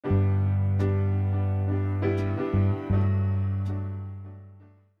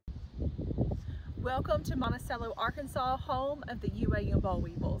Welcome to Monticello, Arkansas, home of the UAM Boll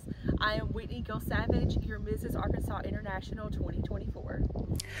Weevils. I am Whitney Gill-Savage, your Mrs. Arkansas International 2024.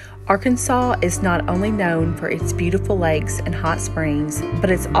 Arkansas is not only known for its beautiful lakes and hot springs, but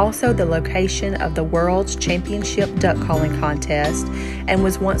it's also the location of the World's Championship Duck Calling Contest and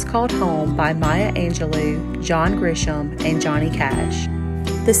was once called home by Maya Angelou, John Grisham, and Johnny Cash.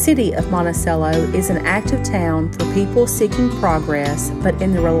 The city of Monticello is an active town for people seeking progress, but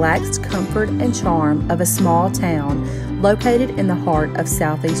in the relaxed comfort and charm of a small town located in the heart of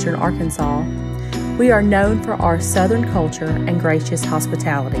southeastern Arkansas. We are known for our southern culture and gracious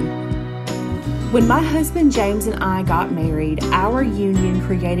hospitality. When my husband James and I got married, our union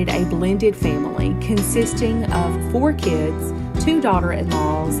created a blended family consisting of 4 kids, 2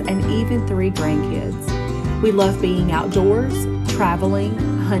 daughter-in-laws, and even 3 grandkids. We love being outdoors, traveling,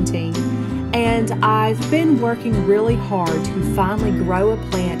 hunting, and I've been working really hard to finally grow a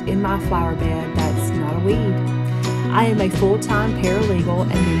plant in my flower bed that's not a weed. I am a full-time paralegal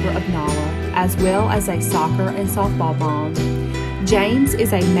and member of NALA, as well as a soccer and softball mom. James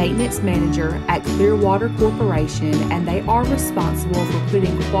is a maintenance manager at Clearwater Corporation, and they are responsible for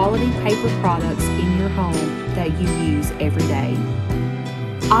putting quality paper products in your home that you use every day.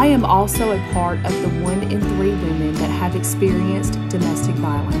 I am also a part of the 1 in 3 women that have experienced domestic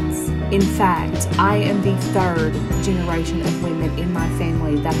violence. In fact, I am the 3rd generation of women in my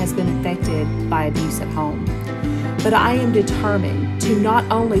family that has been affected by abuse at home. But I am determined to not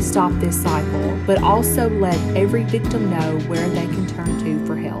only stop this cycle, but also let every victim know where they can turn to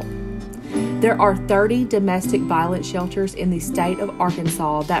for help. There are 30 domestic violence shelters in the state of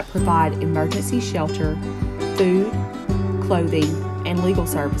Arkansas that provide emergency shelter, food, clothing, and legal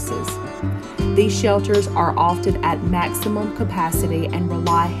services. These shelters are often at maximum capacity and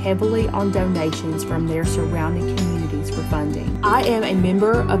rely heavily on donations from their surrounding communities for funding. I am a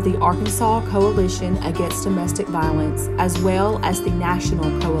member of the Arkansas Coalition Against Domestic Violence, as well as the National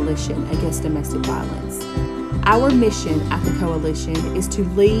Coalition Against Domestic Violence. Our mission at the coalition is to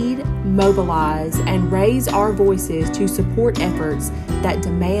lead, mobilize, and raise our voices to support efforts that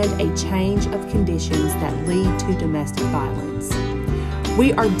demand a change of conditions that lead to domestic violence.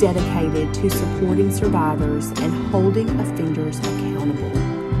 We are dedicated to supporting survivors and holding offenders accountable.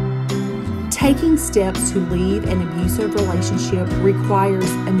 Taking steps to leave an abusive relationship requires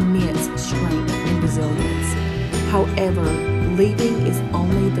immense strength and resilience. However, leaving is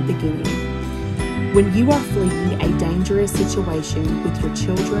only the beginning. When you are fleeing a dangerous situation with your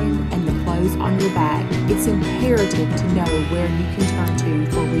children and the clothes on your back, it's imperative to know where you can turn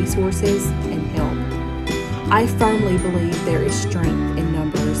to for resources and help. I firmly believe there is strength in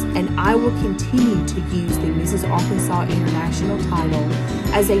numbers, and I will continue to use the Mrs. Arkansas International title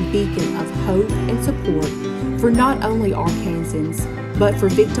as a beacon of hope and support for not only Arkansans, but for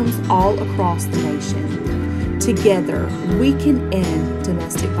victims all across the nation. Together, we can end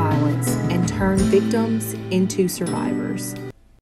domestic violence and turn victims into survivors.